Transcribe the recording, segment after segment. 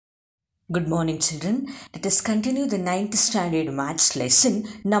Good morning, children. Let us continue the 9th standard maths lesson,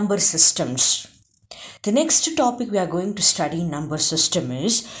 number systems. The next topic we are going to study in number system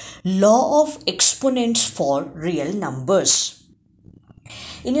is law of exponents for real numbers.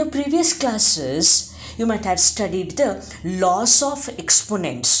 In your previous classes, you might have studied the laws of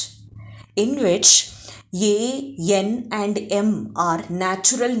exponents, in which a, n and m are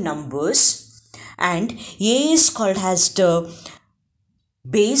natural numbers and a is called as the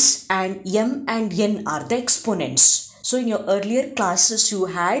base and m and n are the exponents. So in your earlier classes you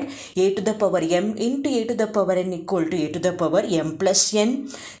had a to the power m into a to the power n equal to a to the power m plus n.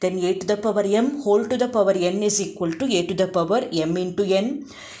 Then a to the power m whole to the power n is equal to a to the power m into n.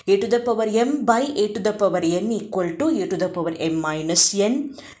 A to the power m by a to the power n equal to a to the power m minus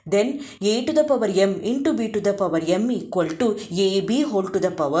n. Then a to the power m into b to the power m equal to ab whole to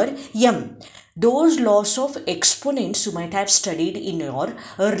the power m. Those laws of exponents you might have studied in your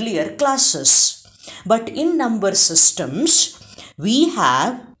earlier classes. But in number systems, we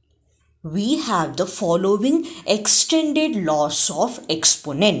have the following extended laws of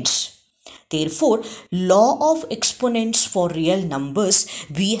exponents. Therefore, law of exponents for real numbers,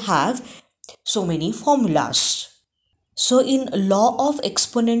 we have so many formulas. So in law of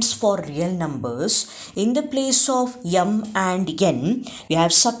exponents for real numbers, in the place of m and n, we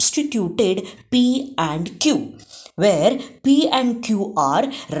have substituted p and q, where p and q are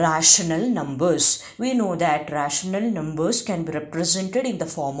rational numbers. We know that rational numbers can be represented in the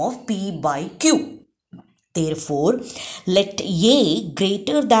form of p by q. Therefore, let a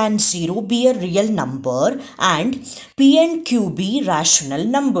greater than 0 be a real number and p and q be rational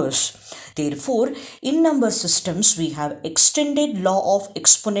numbers. Therefore, in number systems, we have extended law of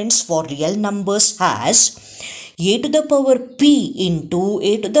exponents for real numbers as a to the power p into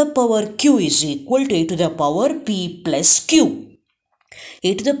a to the power q is equal to a to the power p plus q.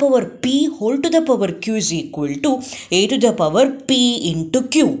 A to the power p whole to the power q is equal to a to the power p into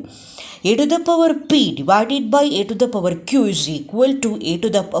q. A to the power p divided by a to the power q is equal to a to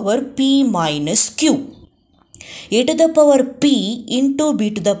the power p minus q. A to the power p into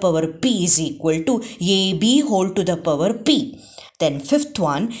b to the power p is equal to ab whole to the power p. Then fifth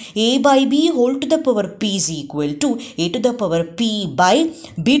one, a by b whole to the power p is equal to a to the power p by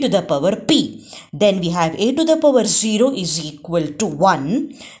b to the power p. Then we have a to the power 0 is equal to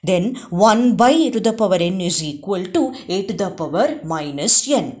 1. Then 1 by a to the power n is equal to a to the power minus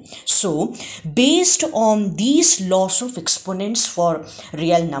n. So, based on these laws of exponents for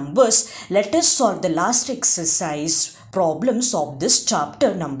real numbers, let us solve the last exercise problems of this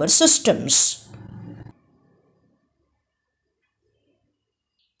chapter, number systems.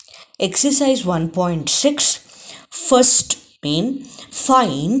 Exercise 1.6, first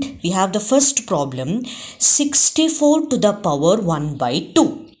find, we have the first problem, 64 to the power 1 by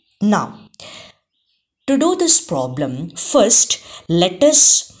 2. Now, to do this problem, first let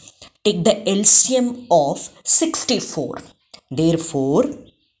us take the LCM of 64. Therefore,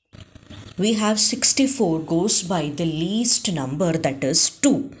 we have 64 goes by the least number, that is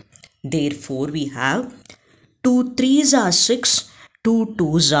 2. Therefore, we have 2 3s are 6. 2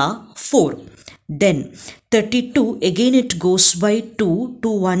 2s are 4. Then 32, again it goes by 2. 2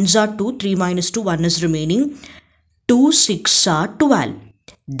 1s are 2. 3 minus 2, 1 is remaining. 2 6 are 12.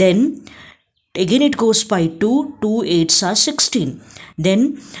 Then again it goes by 2. 2 8s are 16.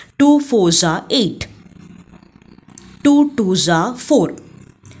 Then 2 4s are 8. 2 2s are 4.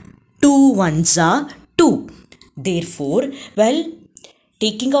 2 1s are 2. Therefore,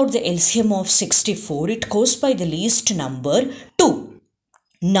 taking out the LCM of 64, it goes by the least number 2.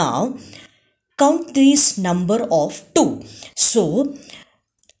 Now, count this number of 2. So,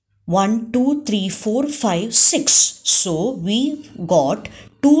 1, 2, 3, 4, 5, 6. So, we got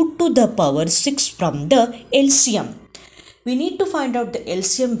 2 to the power 6 from the LCM. We need to find out the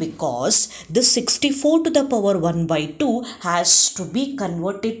LCM because the 64 to the power 1 by 2 has to be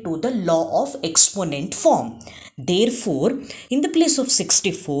converted to the law of exponent form. Therefore, in the place of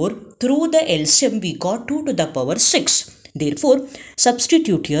 64, through the LCM we got 2 to the power 6. Therefore,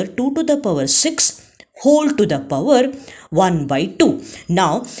 substitute here 2 to the power 6 whole to the power 1 by 2.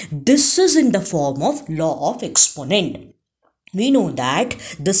 Now, this is in the form of law of exponent. We know that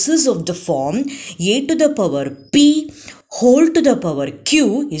this is of the form a to the power p whole to the power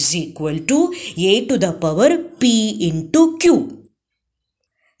q is equal to a to the power p into q.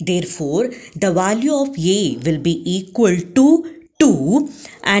 Therefore, the value of a will be equal to 2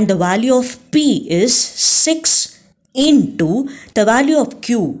 and the value of p is 6 into the value of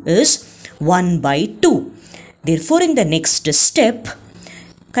q is 1 by 2. Therefore, in the next step,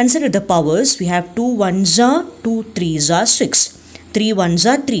 consider the powers. We have 2 1s are 2 3s are 6. 3 ones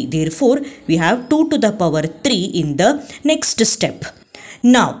are 3. Therefore, we have 2 to the power 3 in the next step.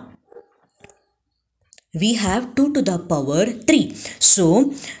 Now, we have 2 to the power 3.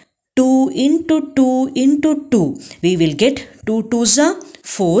 So, 2 into 2 into 2. We will get 2 twos are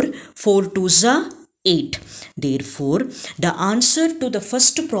 4, 4 twos are 8. Therefore, the answer to the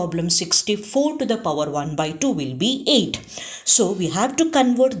first problem 64 to the power 1 by 2 will be 8. So, we have to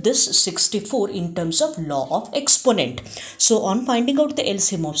convert this 64 in terms of law of exponent. So, on finding out the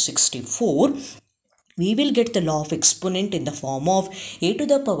LCM of 64, we will get the law of exponent in the form of a to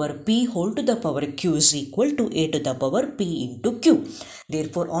the power p whole to the power q is equal to a to the power p into q.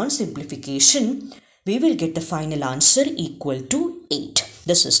 Therefore, on simplification, we will get the final answer equal to 8.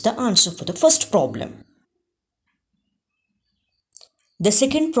 This is the answer for the first problem. The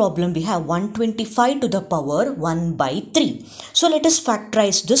second problem, we have 125 to the power 1 by 3. So let us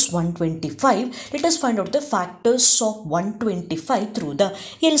factorize this 125. Let us find out the factors of 125 through the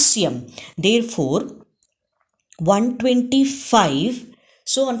LCM. Therefore, 125,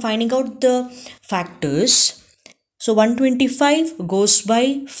 so on finding out the factors, so 125 goes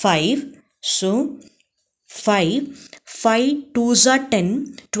by 5. So 5 2s are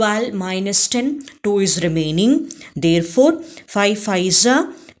 10, 12 minus 10, 2 is remaining. Therefore, 5 5s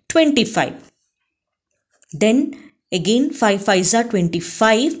are 25. Then again 5 5s are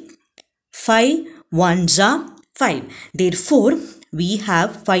 25, 5 1s are 5. Therefore, we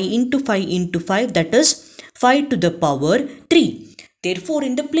have 5 into 5 into 5, that is 5 to the power 3. Therefore,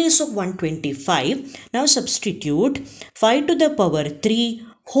 in the place of 125, now substitute 5 to the power 3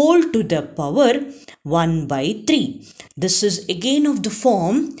 whole to the power 1 by 3. This is again of the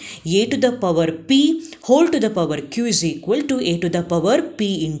form a to the power p whole to the power q is equal to a to the power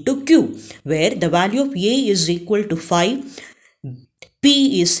p into q, where the value of a is equal to 5,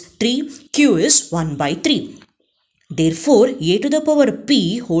 p is 3, q is 1 by 3. Therefore, a to the power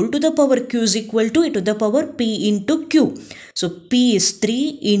p whole to the power q is equal to a to the power p into q. So, p is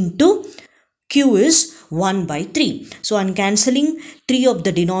 3 into q is 1 by 3. So, on cancelling 3 of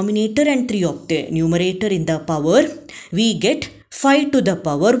the denominator and 3 of the numerator in the power, we get 5 to the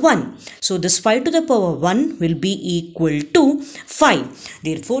power 1. So, this 5 to the power 1 will be equal to 5.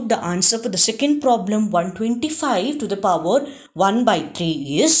 Therefore, the answer for the second problem 125 to the power 1 by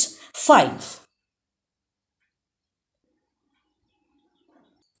 3 is 5.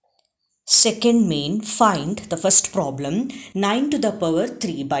 Second main, find the first problem 9 to the power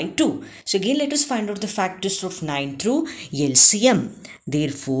 3 by 2. So again let us find out the factors of 9 through LCM.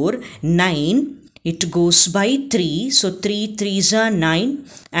 Therefore 9, it goes by 3. So 3 3s are 9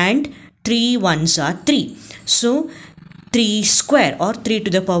 and 3 1s are 3. So 3 square or 3 to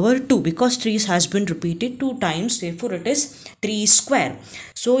the power 2, because 3 has been repeated 2 times, therefore it is 3 square.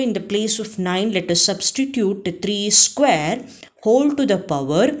 So in the place of 9, let us substitute 3 square whole to the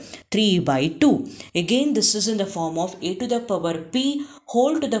power 3 by 2. Again, this is in the form of a to the power p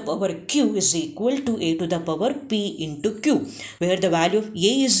whole to the power q is equal to a to the power p into q, where the value of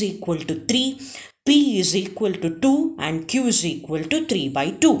a is equal to 3, p is equal to 2 and q is equal to 3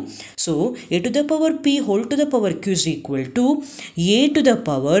 by 2. So, a to the power p whole to the power q is equal to a to the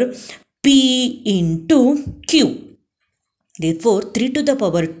power p into q. Therefore, 3 to the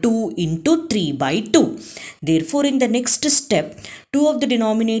power 2 into 3 by 2. Therefore, in the next step, 2 of the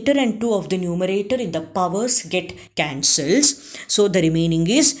denominator and 2 of the numerator in the powers get cancels. So, the remaining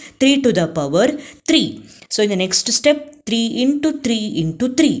is 3 to the power 3. So, in the next step, 3 into 3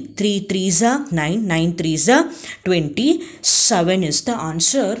 into 3. 3 3s are 9, 9 3s are 27 is the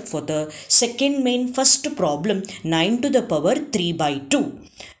answer for the second main first problem, 9 to the power 3 by 2.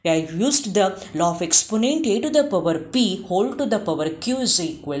 We have used the law of exponent a to the power p whole to the power q is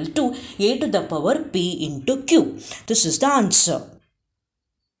equal to a to the power p into q. This is the answer.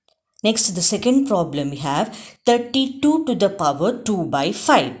 Next, the second problem we have 32 to the power 2 by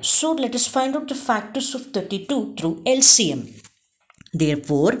 5. So, let us find out the factors of 32 through LCM.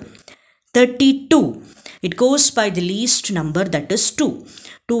 Therefore, 32, it goes by the least number, that is 2.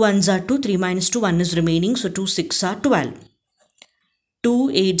 2 ones are 2, 3 minus 2, 1 is remaining. So, 2 6 are 12.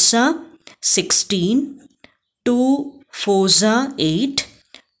 2 8s are 16. 2 4s are 8.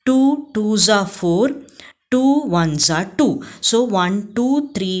 2 2s are 4. 2 1s are 2. So 1,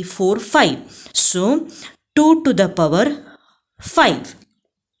 2, 3, 4, 5. So 2 to the power 5.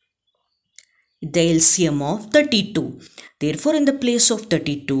 The LCM of 32. Therefore, in the place of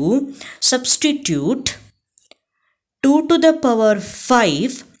 32, substitute 2 to the power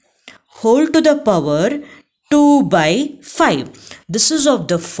 5 whole to the power 2 by 5. This is of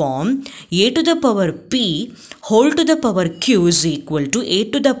the form a to the power p whole to the power q is equal to a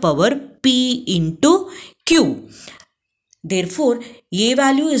to the power p into q. Therefore, A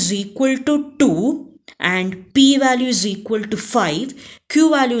value is equal to 2 and P value is equal to 5. Q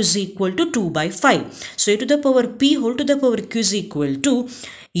value is equal to 2 by 5. So, A to the power P whole to the power Q is equal to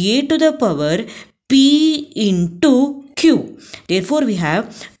A to the power P into Q. Therefore, we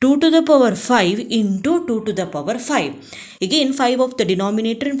have 2 to the power 5 into 2 to the power 5. Again, 5 of the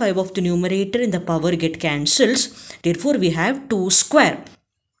denominator and 5 of the numerator in the power get cancels. Therefore, we have 2 square.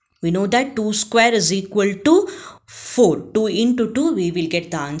 We know that 2 square is equal to 4. 2 into 2, we will get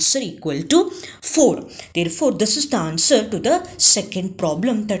the answer equal to 4. Therefore, this is the answer to the second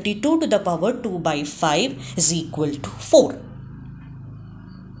problem. 32 to the power 2 by 5 is equal to 4.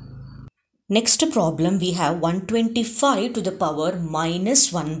 Next problem, we have 125 to the power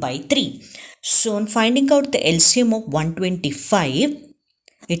minus 1 by 3. So, on finding out the LCM of 125,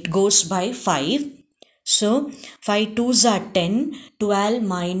 it goes by 5. So, 5 2s are 10, 12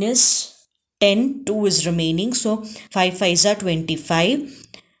 minus 10, 2 is remaining. So, 5 5s are 25,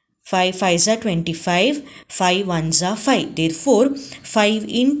 5 5s are 25, 5 1s are 5. Therefore, 5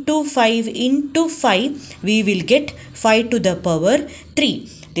 into 5, we will get 5 to the power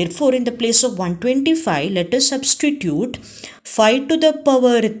 3. Therefore, in the place of 125, let us substitute 5 to the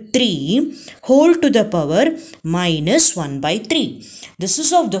power 3 whole to the power minus 1 by 3. This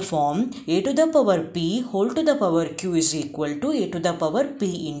is of the form A to the power P whole to the power Q is equal to A to the power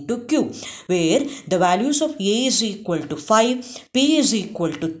P into Q, where the values of A is equal to 5, P is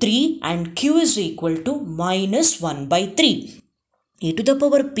equal to 3 and Q is equal to minus 1 by 3. A to the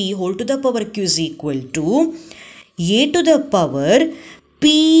power P whole to the power Q is equal to A to the power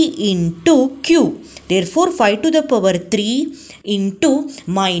P into Q. Therefore, 5 to the power 3 into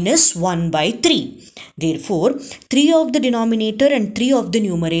minus 1 by 3. Therefore, 3 of the denominator and 3 of the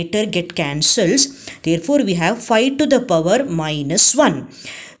numerator get cancels. Therefore, we have 5 to the power minus 1.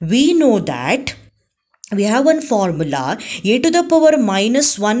 We know that we have one formula. A to the power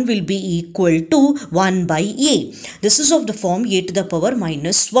minus 1 will be equal to 1 by A. This is of the form A to the power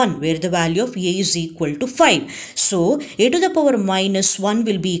minus 1, where the value of A is equal to 5. So, A to the power minus 1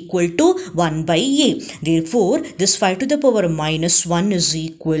 will be equal to 1 by A. Therefore, this 5 to the power minus 1 is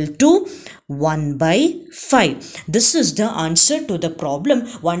equal to 1 by 5. This is the answer to the problem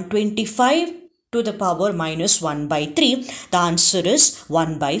 125 to the power minus 1 by 3. The answer is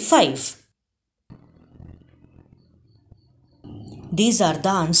 1 by 5. These are the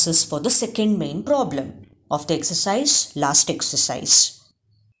answers for the second main problem of the exercise, last exercise.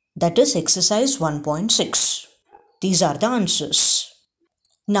 That is exercise 1.6. These are the answers.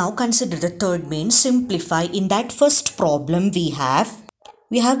 Now consider the third main, simplify. In that first problem we have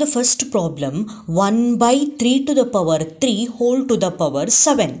the first problem 1 by 3 to the power 3 whole to the power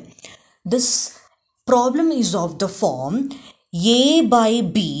 7. This problem is of the form A by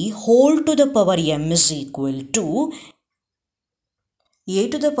B whole to the power m is equal to A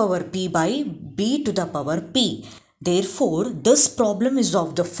to the power P by B to the power P. Therefore, this problem is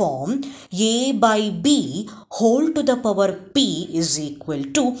of the form A by B whole to the power P is equal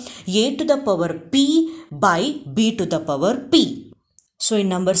to A to the power P by B to the power P. So, in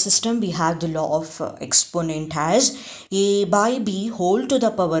number system, we have the law of exponent as A by B whole to the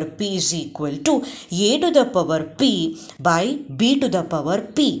power P is equal to A to the power P by B to the power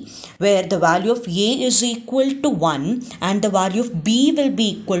P, where the value of A is equal to 1 and the value of B will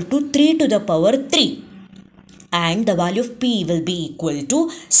be equal to 3 to the power 3. And the value of P will be equal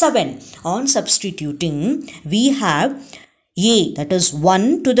to 7. On substituting, we have A, that is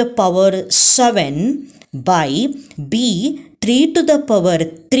 1 to the power 7 by B 3 to the power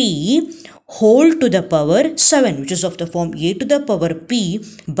 3 whole to the power 7, which is of the form A to the power P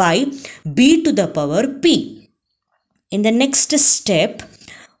by B to the power P. In the next step,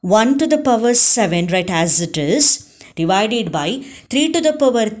 1 to the power 7, write as it is, divided by 3 to the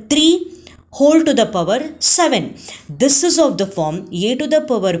power 3 whole to the power 7. This is of the form A to the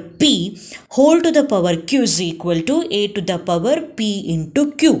power P whole to the power Q is equal to A to the power P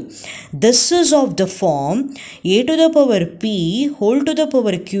into Q. This is of the form A to the power P whole to the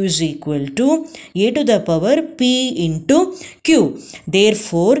power Q is equal to A to the power P into Q.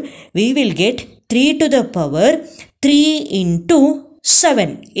 Therefore, we will get 3 to the power 3 into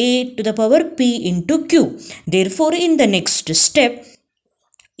 7, A to the power P into Q. Therefore, in the next step,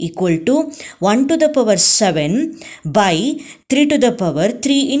 equal to 1 to the power 7 by 3 to the power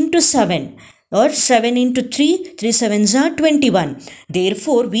 3 into 7, or 7 into 3, 3 sevens are 21.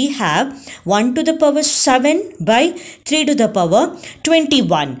 Therefore, we have 1 to the power 7 by 3 to the power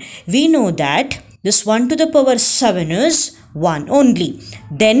 21. We know that this 1 to the power 7 is 1 only.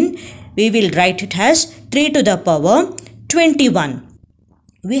 Then we will write it as 3 to the power 21.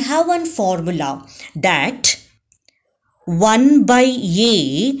 We have one formula that 1 by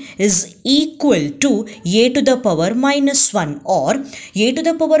a is equal to a to the power minus 1, or a to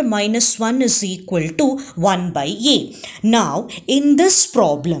the power minus 1 is equal to 1 by a. Now in this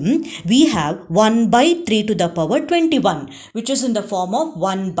problem we have 1 by 3 to the power 21, which is in the form of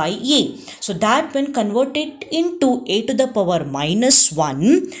 1 by a. So that when converted into a to the power minus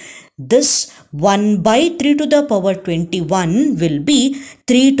 1, this 1 by 3 to the power 21 will be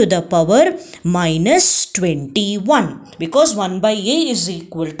 3 to the power minus 21, because 1 by a is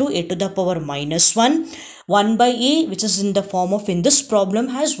equal to a to the power minus 1. 1 by a, which is in the form of, in this problem,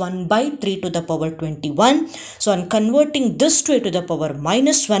 has 1 by 3 to the power 21. So on converting this to a to the power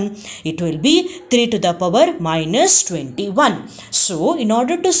minus 1, it will be 3 to the power minus 21. So in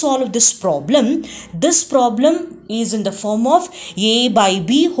order to solve this problem is in the form of a by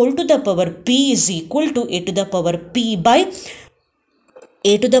b whole to the power p is equal to a to the power p by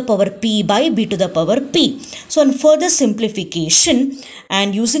a to the power p by b to the power p. So on further simplification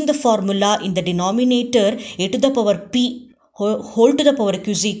and using the formula in the denominator, a to the power p whole to the power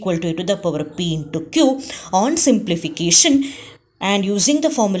q is equal to a to the power p into q. On simplification and using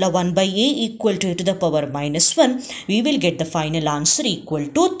the formula 1 by a equal to a to the power minus 1, we will get the final answer equal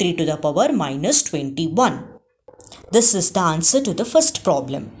to 3 to the power minus 21. This is the answer to the first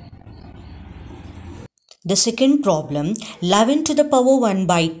problem. The second problem, 11 to the power 1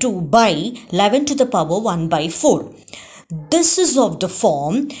 by 2 by 11 to the power 1 by 4. This is of the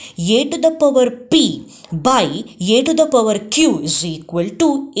form a to the power p by a to the power q is equal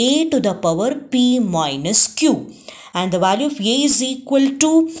to a to the power p minus q. And the value of a is equal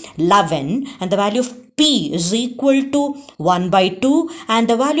to 11 and the value of p is equal to 1 by 2 and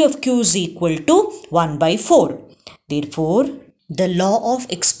the value of q is equal to 1 by 4. Therefore, the law of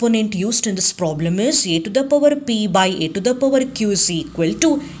exponent used in this problem is a to the power p by a to the power q is equal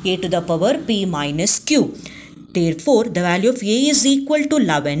to a to the power p minus q. Therefore, the value of a is equal to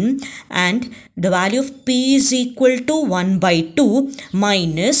 11 and the value of p is equal to 1 by 2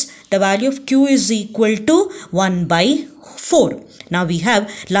 minus the value of q is equal to 1 by 4. Now we have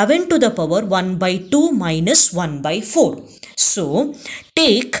 11 to the power 1 by 2 minus 1 by 4. So,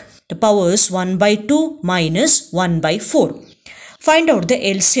 take the powers 1 by 2 minus 1 by 4. Find out the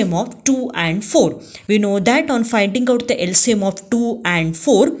LCM of 2 and 4. We know that on finding out the LCM of 2 and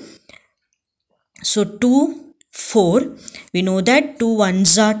 4, so 2, 4, we know that 2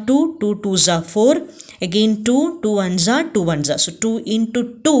 1s are 2, 2 2s are 4, again 2, 2 1s are 2 1s are. So 2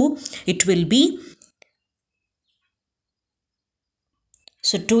 into 2, it will be,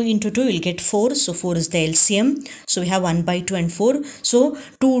 so 2 into 2 will get 4, so 4 is the LCM. So we have 1 by 2 and 4. So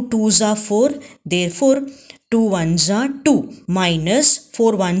 2 2s are 4, therefore 2 1s are 2 minus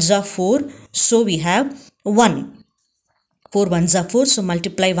 4 1s are 4. So we have 1. 4 1s are 4. So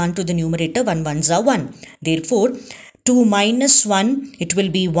multiply 1 to the numerator. 1 1s are 1. Therefore 2 minus 1, it will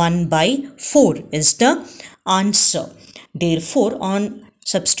be 1 by 4 is the answer. Therefore on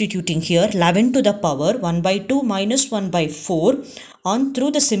substituting here 11 to the power 1 by 2 minus 1 by 4, on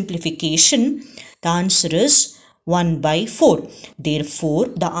through the simplification, the answer is 1 by 4. Therefore,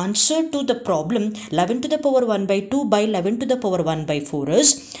 the answer to the problem 11 to the power 1 by 2 by 11 to the power 1 by 4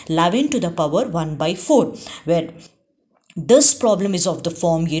 is 11 to the power 1 by 4, where this problem is of the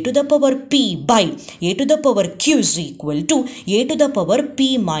form a to the power p by a to the power q is equal to a to the power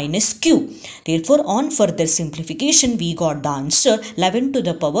p minus q. Therefore, on further simplification, we got the answer 11 to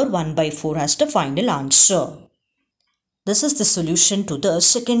the power 1 by 4 as the final answer. This is the solution to the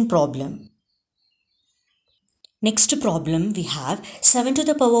second problem. Next problem, we have 7 to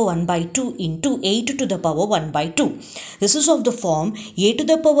the power 1 by 2 into 8 to the power 1 by 2. This is of the form a to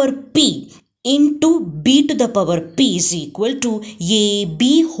the power p into b to the power p is equal to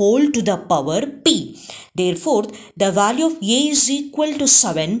ab whole to the power p. Therefore, the value of a is equal to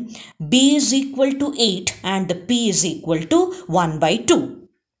 7, b is equal to 8 and the p is equal to 1 by 2.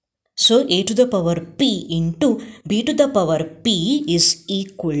 So, a to the power p into b to the power p is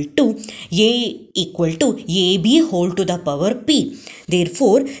equal to ab whole to the power p.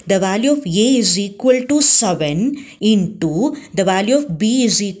 Therefore, the value of a is equal to 7 into the value of b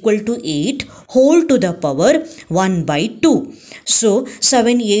is equal to 8 whole to the power 1 by 2. So,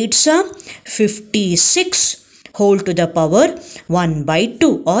 7 8s are 56 whole to the power 1 by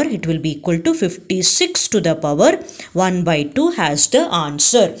 2, or it will be equal to 56 to the power 1 by 2 has the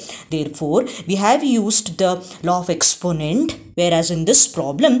answer. Therefore, we have used the law of exponent, whereas in this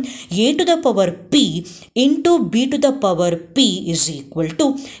problem a to the power p into b to the power p is equal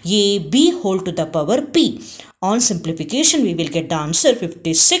to ab whole to the power p. On simplification, we will get the answer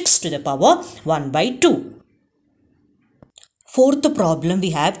 56 to the power 1 by 2. Fourth problem,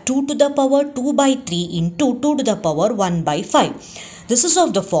 we have 2 to the power 2 by 3 into 2 to the power 1 by 5. This is of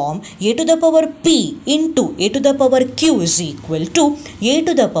the form a to the power p into a to the power q is equal to a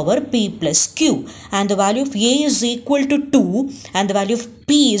to the power p plus q, and the value of a is equal to 2 and the value of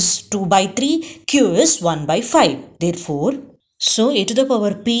p is 2 by 3, q is 1 by 5. Therefore, so a to the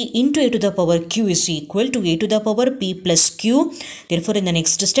power p into a to the power q is equal to a to the power p plus q. Therefore, in the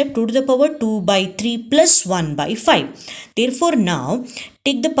next step, 2 to the power 2 by 3 plus 1 by 5. Therefore, now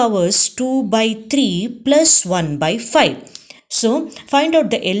take the powers 2 by 3 plus 1 by 5. So, find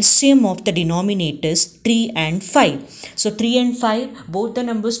out the LCM of the denominators 3 and 5. So, 3 and 5, both the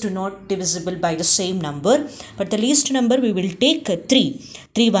numbers do not divisible by the same number. But the least number we will take 3.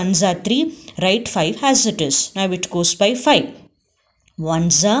 3 ones are 3, write 5 as it is. Now, it goes by 5.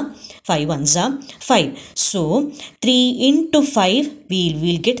 1s are 5, 1s are 5. So, 3 into 5, we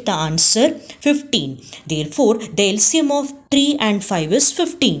will get the answer 15. Therefore, the LCM of 3 and 5 is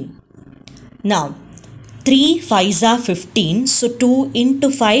 15. Now, 3 5s are 15. So, 2 into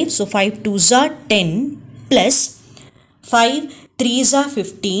 5. So, 5 2s are 10 plus 5 3s are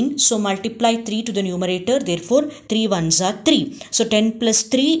 15. So, multiply 3 to the numerator. Therefore, 3 1s are 3. So, 10 plus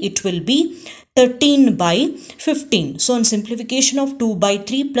 3, it will be 13 by 15. So, on simplification of 2 by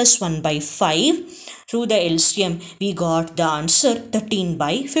 3 plus 1 by 5, through the LCM, we got the answer 13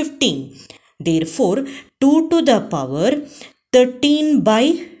 by 15. Therefore, 2 to the power 13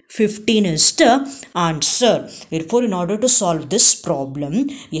 by 15 is the answer. Therefore, in order to solve this problem,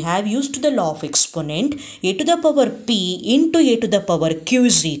 we have used the law of exponent. A to the power p into a to the power q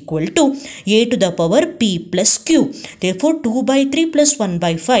is equal to a to the power p plus q. Therefore, 2 by 3 plus 1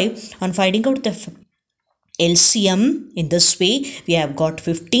 by 5. On finding out the LCM in this way, we have got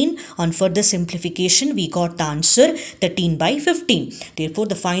 15. On further simplification, we got the answer 13 by 15. Therefore,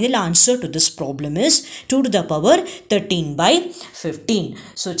 the final answer to this problem is 2 to the power 13 by 15.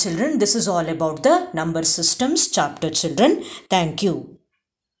 So, children, this is all about the number systems chapter, children. Thank you.